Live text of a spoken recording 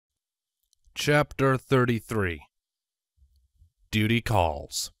Chapter 33 Duty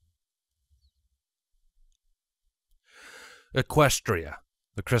Calls. Equestria,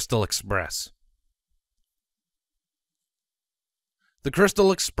 the Crystal Express. The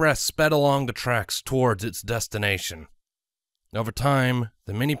Crystal Express sped along the tracks towards its destination. Over time,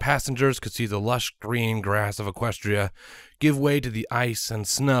 the many passengers could see the lush green grass of Equestria give way to the ice and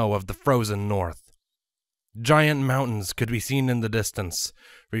snow of the frozen north. Giant mountains could be seen in the distance,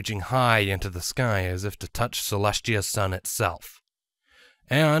 reaching high into the sky as if to touch Celestia's sun itself.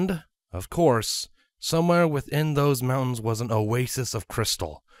 And, of course, somewhere within those mountains was an oasis of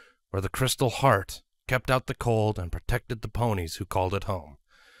crystal, where the crystal heart kept out the cold and protected the ponies who called it home.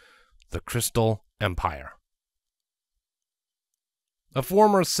 The Crystal Empire. A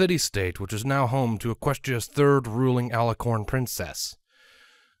former city-state which is now home to Equestria's third ruling alicorn princess.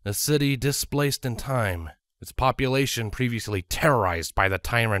 A city displaced in time, its population previously terrorized by the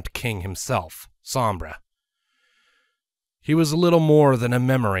tyrant king himself, Sombra. He was little more than a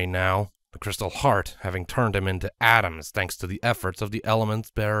memory now, the crystal heart having turned him into atoms thanks to the efforts of the elements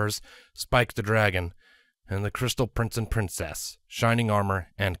bearers, Spike the Dragon, and the Crystal Prince and Princess, Shining Armor,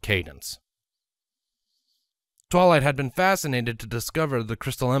 and Cadence. Twilight had been fascinated to discover the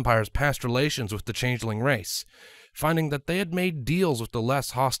Crystal Empire's past relations with the changeling race, finding that they had made deals with the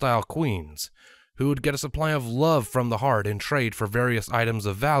less hostile queens, who would get a supply of love from the heart in trade for various items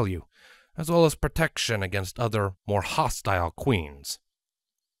of value, as well as protection against other, more hostile queens.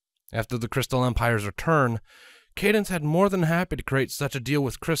 After the Crystal Empire's return, Cadence had more than happy to create such a deal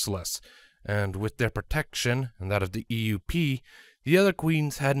with Chrysalis, and with their protection and that of the EUP, the other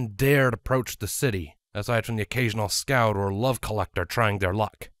queens hadn't dared approach the city, aside from the occasional scout or love collector trying their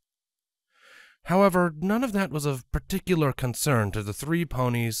luck. However, none of that was of particular concern to the three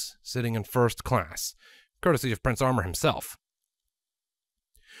ponies sitting in first class, courtesy of Prince Armor himself.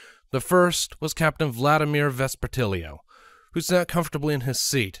 The first was Captain Vladimir Vespertilio, who sat comfortably in his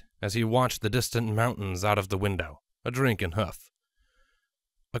seat as he watched the distant mountains out of the window, a drink in hoof.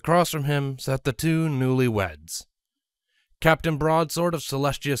 Across from him sat the two newlyweds, Captain Broadsword of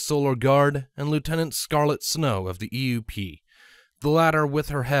Celestia's Solar Guard and Lieutenant Scarlet Snow of the EUP, the latter with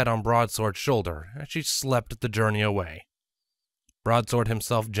her head on Broadsword's shoulder as she slept the journey away. Broadsword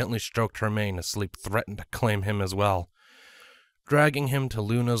himself gently stroked her mane as sleep threatened to claim him as well, dragging him to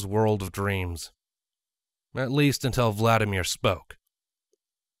Luna's world of dreams. At least until Vladimir spoke.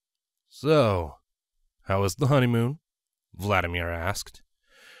 "So, how was the honeymoon?" Vladimir asked.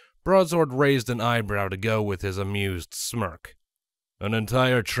 Broadsword raised an eyebrow to go with his amused smirk. "An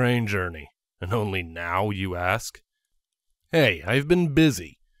entire train journey, and only now, you ask? Hey, I've been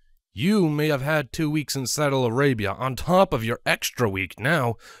busy. You may have had 2 weeks in Saddle Arabia on top of your extra week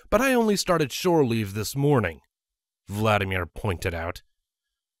now, but I only started shore leave this morning," Vladimir pointed out.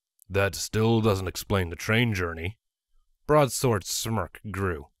 "That still doesn't explain the train journey." Broadsword's smirk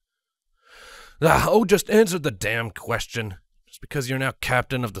grew. Just answer the damn question. Just because you're now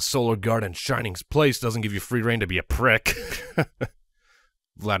captain of the Solar Guard in Shining's place doesn't give you free rein to be a prick."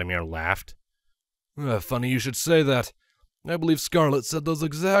 Vladimir laughed. "Funny you should say that. I believe Scarlet said those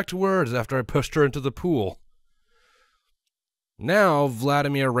exact words after I pushed her into the pool." Now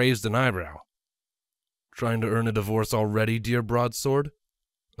Vladimir raised an eyebrow. "Trying to earn a divorce already, dear Broadsword?"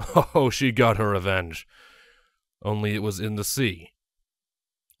 "Oh, she got her revenge. Only it was in the sea.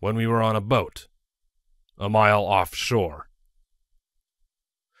 When we were on a boat. A mile offshore."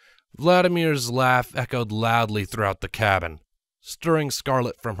 Vladimir's laugh echoed loudly throughout the cabin, stirring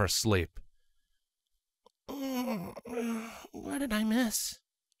Scarlet from her sleep. "What did I miss?"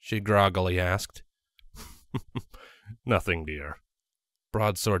 she groggily asked. "Nothing, dear,"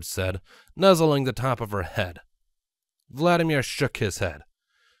 Broadsword said, nuzzling the top of her head. Vladimir shook his head.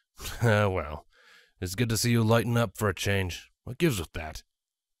 Well, it's good to see you lighten up for a change. What gives with that?"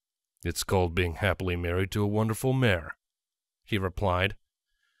 "It's called being happily married to a wonderful mare," he replied.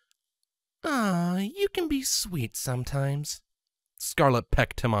 You can be sweet sometimes." Scarlet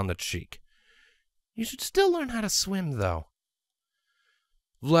pecked him on the cheek. "You should still learn how to swim, though."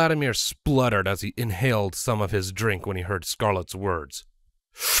 Vladimir spluttered as he inhaled some of his drink when he heard Scarlet's words.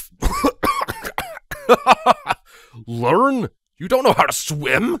 "Learn? You don't know how to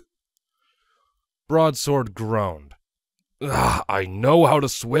swim?" Broadsword groaned. "I know how to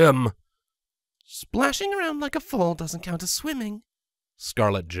swim." "Splashing around like a foal doesn't count as swimming,"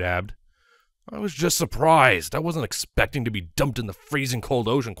 Scarlet jabbed. "I was just surprised. I wasn't expecting to be dumped in the freezing cold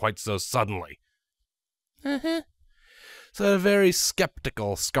ocean quite so suddenly." Said a very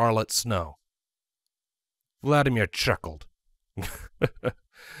skeptical Scarlet Snow. Vladimir chuckled.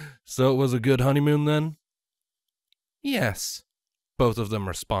 "So it was a good honeymoon then?" "Yes," both of them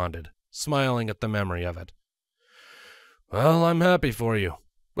responded, smiling at the memory of it. Well, I'm happy for you,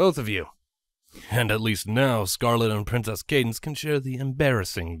 both of you. And at least now Scarlet and Princess Cadence can share the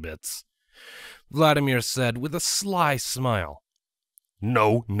embarrassing bits, Vladimir said with a sly smile.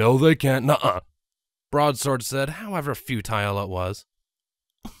 No, they can't, nuh-uh, Broadsword said, however futile it was.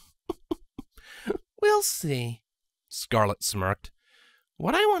 We'll see, Scarlet smirked.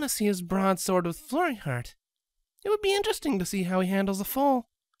 What I want to see is Broadsword with Flurry Heart. It would be interesting to see how he handles a foal,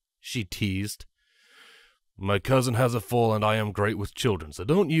 she teased. My cousin has a foal and I am great with children, so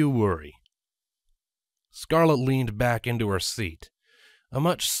don't you worry. Scarlet leaned back into her seat, a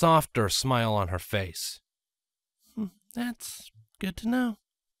much softer smile on her face. That's good to know.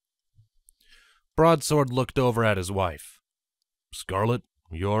 Broadsword looked over at his wife. Scarlet,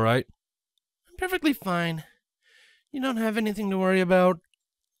 you all right? I'm perfectly fine. You don't have anything to worry about?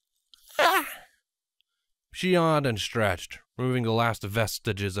 Ah! She yawned and stretched, removing the last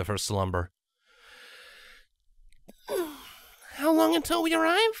vestiges of her slumber. How long until we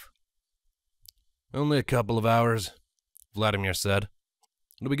arrive? Only a couple of hours, Vladimir said.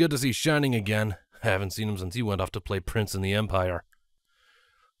 It'll be good to see Shining again. I haven't seen him since he went off to play Prince in the Empire.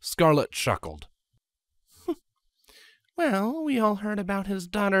 Scarlet chuckled. Well, we all heard about his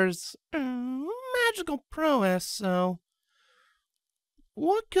daughter's magical prowess, so...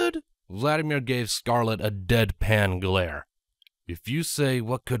 What could... Vladimir gave Scarlet a deadpan glare. If you say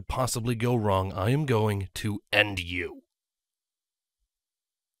what could possibly go wrong, I am going to end you.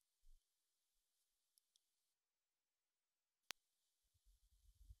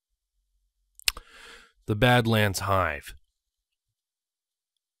 The Badlands Hive.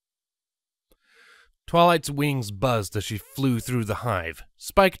 Twilight's wings buzzed as she flew through the hive,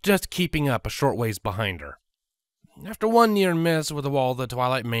 Spike just keeping up a short ways behind her. After one near miss with a wall that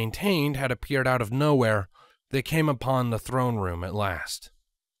Twilight maintained had appeared out of nowhere, they came upon the throne room at last.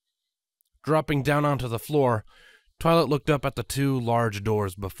 Dropping down onto the floor, Twilight looked up at the two large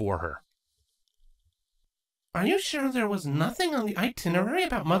doors before her. Are you sure there was nothing on the itinerary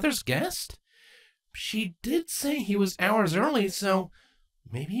about Mother's guest? She did say he was hours early, so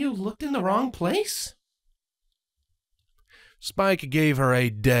maybe you looked in the wrong place? Spike gave her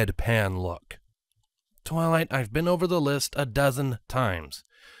a deadpan look. Twilight, I've been over the list a dozen times.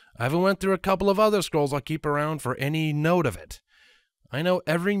 I even went through a couple of other scrolls I'll keep around for any note of it. I know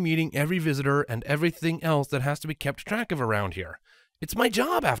every meeting, every visitor, and everything else that has to be kept track of around here. It's my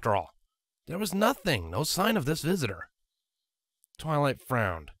job, after all. There was nothing, no sign of this visitor. Twilight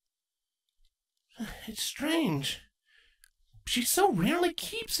frowned. It's strange. She so rarely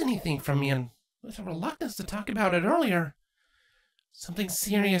keeps anything from me, and with a reluctance to talk about it earlier. Something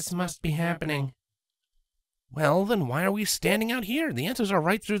serious must be happening. Well, then why are we standing out here? The answers are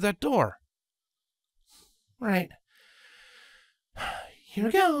right through that door. Right. Here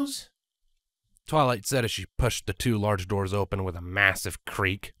goes, Twilight said as she pushed the two large doors open with a massive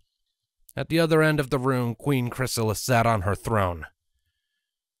creak. At the other end of the room, Queen Chrysalis sat on her throne.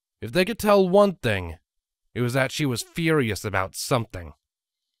 If they could tell one thing, it was that she was furious about something.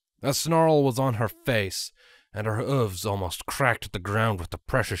 A snarl was on her face, and her hooves almost cracked the ground with the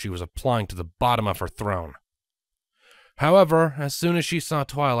pressure she was applying to the bottom of her throne. However, as soon as she saw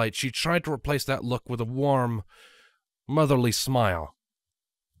Twilight, she tried to replace that look with a warm, motherly smile,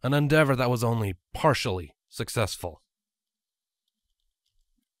 an endeavor that was only partially successful.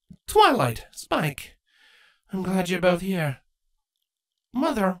 Twilight, Spike, I'm glad you're both here.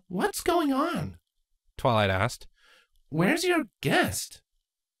 Mother, what's going on? Twilight asked. Where's your guest?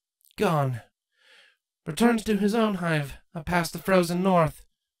 Gone. Returned to his own hive, past the frozen north.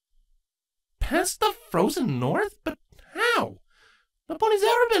 Past the frozen north? But how? Nobody's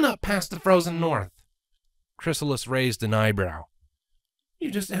ever been up past the frozen north. Chrysalis raised an eyebrow. You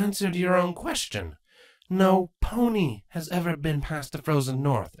just answered your own question. No pony has ever been past the frozen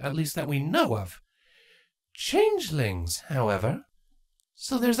north, at least that we know of. Changelings, however.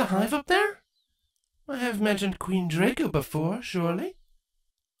 So there's a hive up there? I have mentioned Queen Draco before, surely?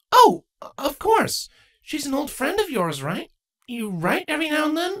 Oh, of course. She's an old friend of yours, right? You write every now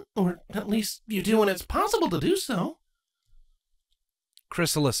and then? Or at least you do when it's possible to do so.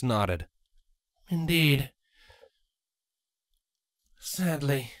 Chrysalis nodded. Indeed.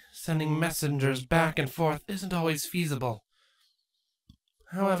 Sadly, sending messengers back and forth isn't always feasible.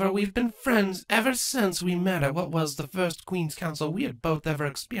 However, we've been friends ever since we met at what was the first Queen's Council we had both ever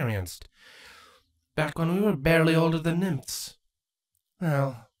experienced. Back when we were barely older than nymphs.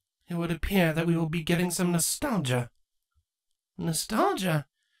 Well, it would appear that we will be getting some nostalgia. Nostalgia?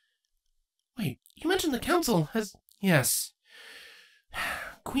 Wait, you mentioned the council has... Yes.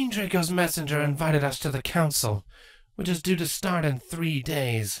 Queen Draco's messenger invited us to the council, which is due to start in 3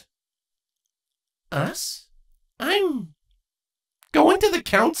 days. Us? I'm going to the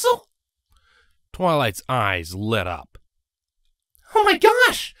council? Twilight's eyes lit up. Oh my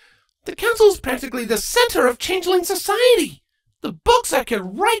gosh! The council is practically the center of changeling society. The books I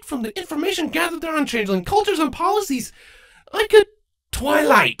could write from the information gathered there on changeling cultures and policies. I could...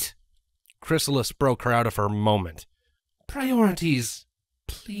 Twilight! Chrysalis broke her out of her moment. Priorities,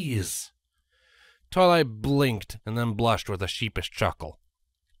 please. Twilight blinked and then blushed with a sheepish chuckle.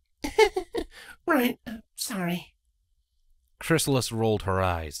 Right, sorry. Chrysalis rolled her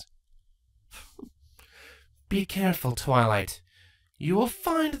eyes. Be careful, Twilight. You will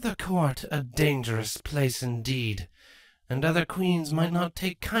find the court a dangerous place indeed, and other queens might not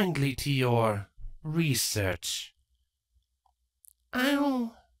take kindly to your research.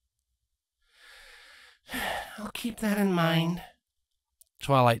 I'll keep that in mind.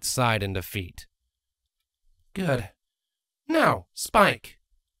 Twilight sighed in defeat. Good. Now, Spike.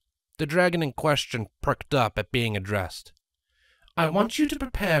 The dragon in question perked up at being addressed. I want you to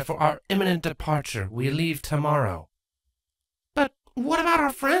prepare for our imminent departure. We leave tomorrow. But what about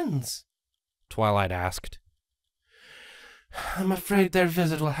our friends? Twilight asked. I'm afraid their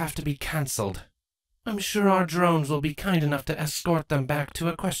visit will have to be cancelled. I'm sure our drones will be kind enough to escort them back to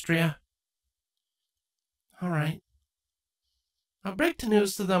Equestria. All right. I'll break the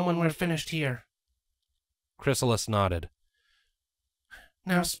news to them when we're finished here. Chrysalis nodded.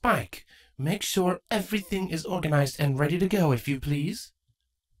 Now, Spike, make sure everything is organized and ready to go, if you please.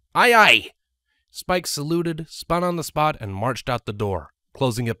 Aye, aye! Spike saluted, spun on the spot, and marched out the door,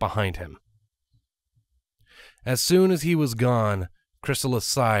 closing it behind him. As soon as he was gone, Chrysalis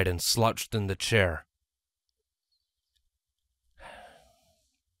sighed and slouched in the chair.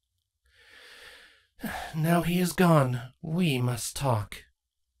 Now he is gone, we must talk.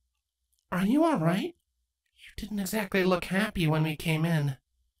 Are you all right? You didn't exactly look happy when we came in.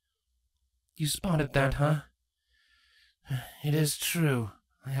 You spotted that, huh? It is true.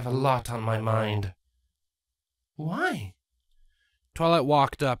 I have a lot on my mind. Why? Twilight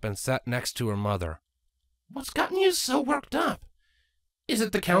walked up and sat next to her mother. What's gotten you so worked up? Is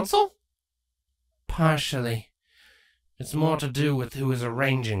it the council? Partially. It's more to do with who is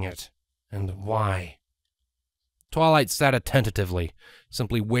arranging it, and why. Twilight sat attentively,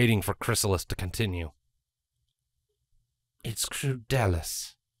 simply waiting for Chrysalis to continue. It's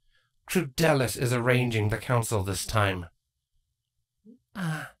Crudelis. Crudelis is arranging the council this time.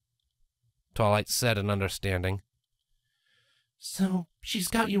 Twilight said in understanding. So, she's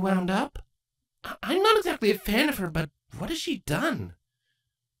got you wound up? I'm not exactly a fan of her, but what has she done?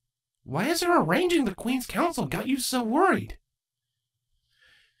 Why has her arranging the Queen's Council got you so worried?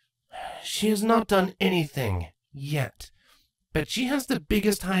 She has not done anything, yet. But she has the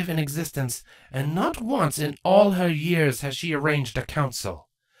biggest hive in existence, and not once in all her years has she arranged a council.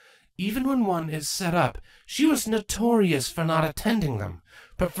 Even when one is set up, she was notorious for not attending them,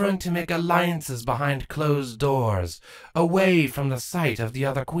 preferring to make alliances behind closed doors, away from the sight of the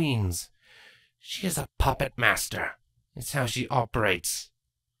other queens. She is a puppet master. It's how she operates.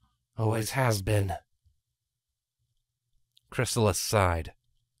 Always has been. Chrysalis sighed.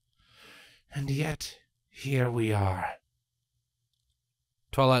 And yet, here we are.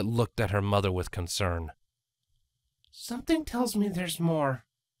 Twilight looked at her mother with concern. Something tells me there's more.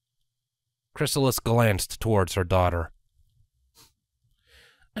 Chrysalis glanced towards her daughter.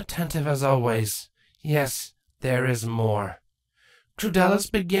 Attentive as always. Yes, there is more.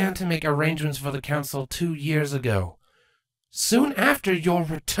 Crudelis began to make arrangements for the council 2 years ago. Soon after your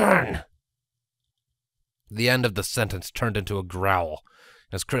return. The end of the sentence turned into a growl,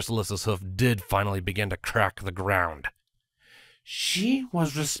 as Chrysalis's hoof did finally begin to crack the ground. She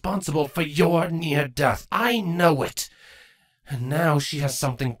was responsible for your near death. I know it. And now she has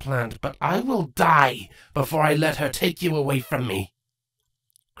something planned, but I will die before I let her take you away from me.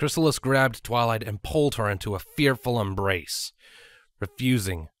 Chrysalis grabbed Twilight and pulled her into a fearful embrace,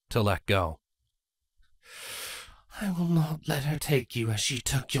 refusing to let go. I will not let her take you as she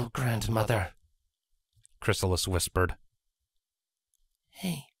took your grandmother, Chrysalis whispered.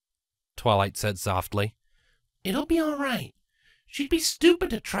 Hey, Twilight said softly. It'll be all right. She'd be stupid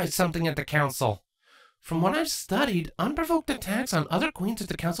to try something at the council. From what I've studied, unprovoked attacks on other queens at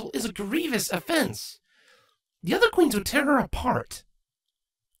the council is a grievous offense. The other queens would tear her apart.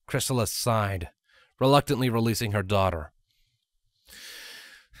 Chrysalis sighed, reluctantly releasing her daughter.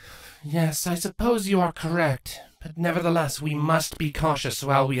 Yes, I suppose you are correct, but nevertheless we must be cautious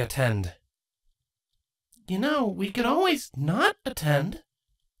while we attend. You know, we could always not attend,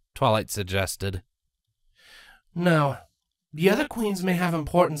 Twilight suggested. No, the other queens may have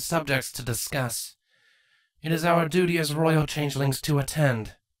important subjects to discuss. It is our duty as royal changelings to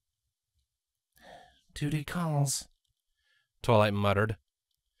attend. Duty calls, Twilight muttered.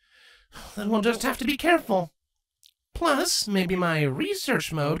 Then we'll just have to be careful. Plus, maybe my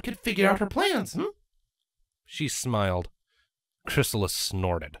research mode could figure out her plans, She smiled. Chrysalis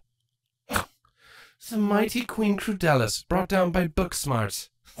snorted. The mighty Queen Crudelis brought down by book smarts.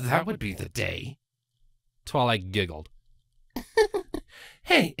 That would be the day. Twilight giggled.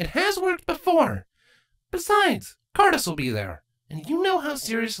 Hey, it has worked before. Besides, Cardus will be there, and you know how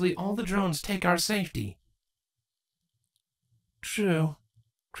seriously all the drones take our safety. True,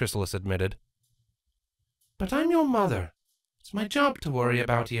 Chrysalis admitted. But I'm your mother. It's my job to worry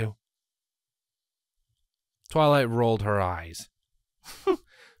about you. Twilight rolled her eyes.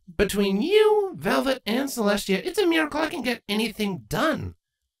 Between you, Velvet, and Celestia, it's a miracle I can get anything done.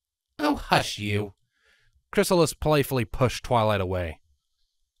 Oh, hush you. Chrysalis playfully pushed Twilight away.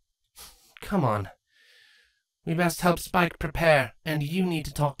 Come on. We best help Spike prepare, and you need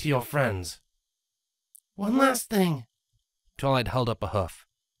to talk to your friends. One last thing. Twilight held up a hoof.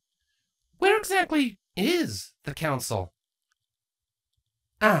 Where exactly is the council?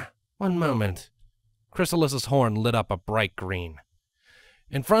 Ah, one moment. Chrysalis's horn lit up a bright green.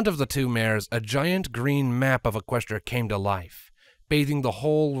 In front of the two mares, a giant green map of Equestria came to life, bathing the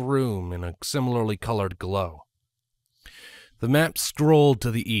whole room in a similarly colored glow. The map scrolled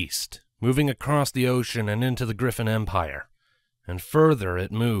to the east, moving across the ocean and into the Griffin Empire, and further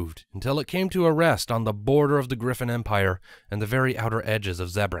it moved until it came to a rest on the border of the Griffin Empire and the very outer edges of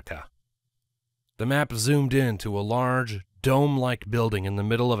Zebrica. The map zoomed in to a large, dome-like building in the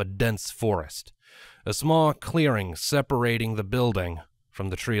middle of a dense forest, a small clearing separating the building from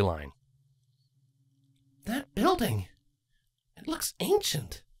the tree line. That building, it looks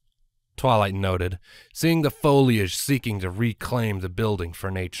ancient, Twilight noted, seeing the foliage seeking to reclaim the building for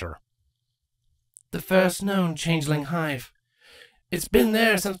nature. The first known changeling hive. It's been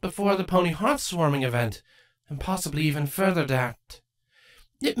there since before the Pony Hearth swarming event, and possibly even further back.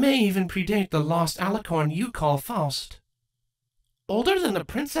 It may even predate the lost alicorn you call Faust. Older than the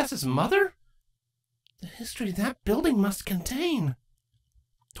princess's mother? The history that building must contain.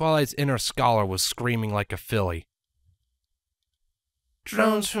 Twilight's inner scholar was screaming like a filly.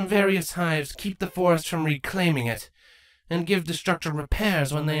 Drones from various hives keep the forest from reclaiming it, and give destructor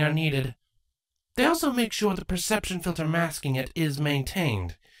repairs when they are needed. They also make sure the perception filter masking it is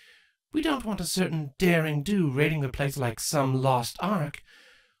maintained. We don't want a certain daring-do raiding the place like some lost ark,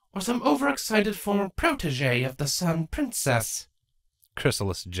 or some overexcited former protege of the Sun Princess.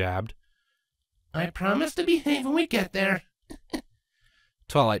 Chrysalis jabbed. I promise to behave when we get there.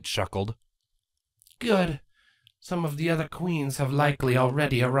 Twilight chuckled. Good. Some of the other queens have likely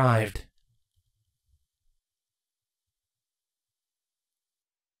already arrived.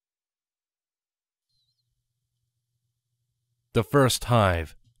 The first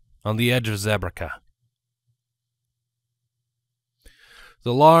hive, on the edge of Zebrica.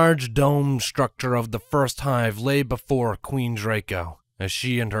 The large domed structure of the first hive lay before Queen Draco as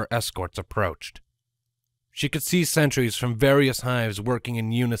she and her escorts approached. She could see sentries from various hives working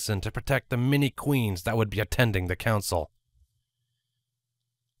in unison to protect the many queens that would be attending the council.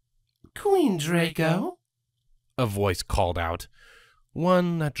 Queen Draco? A voice called out,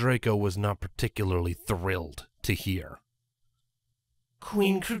 one that Draco was not particularly thrilled to hear.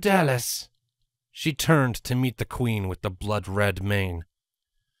 Queen Crudelis. She turned to meet the queen with the blood-red mane.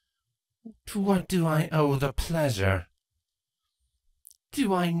 To what do I owe the pleasure?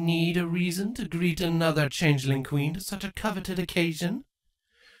 Do I need a reason to greet another changeling queen to such a coveted occasion?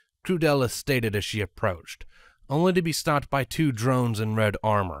 Crudelis stated as she approached, only to be stopped by two drones in red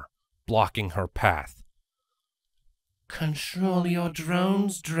armor, blocking her path. Control your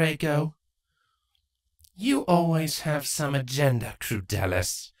drones, Draco. You always have some agenda,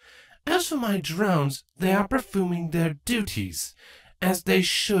 Crudelis. As for my drones, they are performing their duties, as they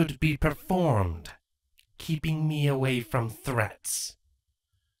should be performed, keeping me away from threats.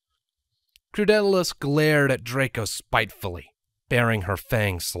 Crudelis glared at Draco spitefully, baring her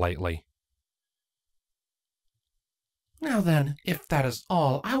fangs slightly. Now then, if that is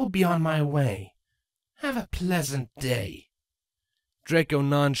all, I will be on my way. Have a pleasant day. Draco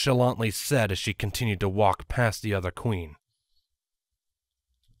nonchalantly said as she continued to walk past the other queen.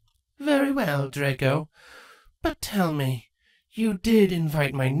 Very well, Draco. But tell me, you did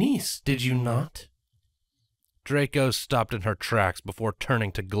invite my niece, did you not? Draco stopped in her tracks before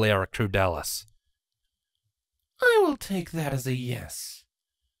turning to glare at Crudelis. I will take that as a yes.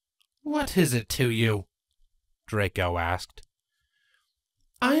 What is it to you? Draco asked.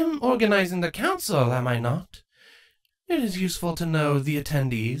 I am organizing the council, am I not? It is useful to know the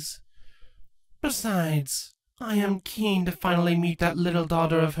attendees. Besides, I am keen to finally meet that little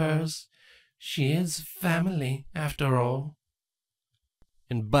daughter of hers. She is family, after all.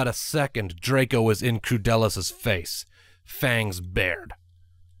 In but a second, Draco was in Crudellus's face, fangs bared.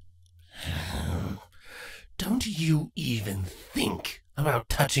 Don't you even think about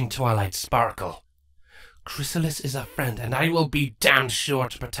touching Twilight Sparkle. Chrysalis is a friend, and I will be damned sure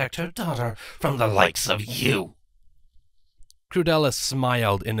to protect her daughter from the likes of you. Crudellus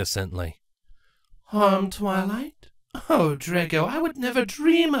smiled innocently. Harm Twilight? Oh, Draco, I would never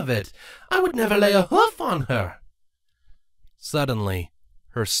dream of it. I would never lay a hoof on her. Suddenly,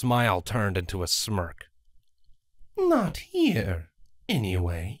 her smile turned into a smirk. Not here,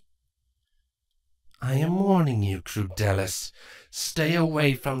 anyway. I am warning you, Crudellus. Stay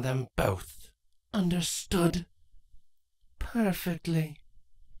away from them both. Understood? Perfectly.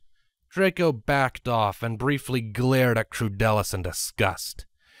 Draco backed off and briefly glared at Crudellus in disgust.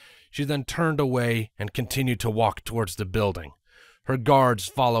 She then turned away and continued to walk towards the building, her guards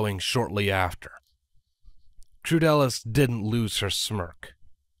following shortly after. Crudellus didn't lose her smirk.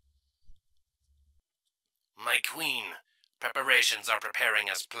 My queen, preparations are preparing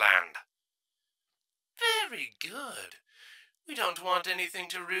as planned. Very good. We don't want anything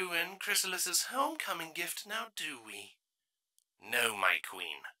to ruin Chrysalis's homecoming gift now, do we? No, my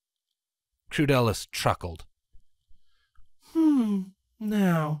queen. Crudellus chuckled.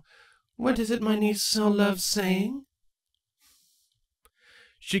 Now, what is it my niece so loves saying?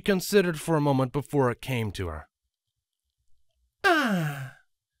 She considered for a moment before it came to her. Ah,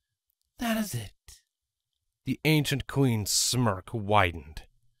 that is it. The ancient queen's smirk widened.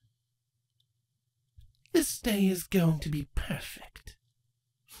 This day is going to be perfect.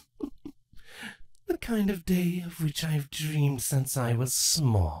 The kind of day of which I've dreamed since I was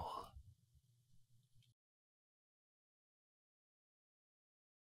small.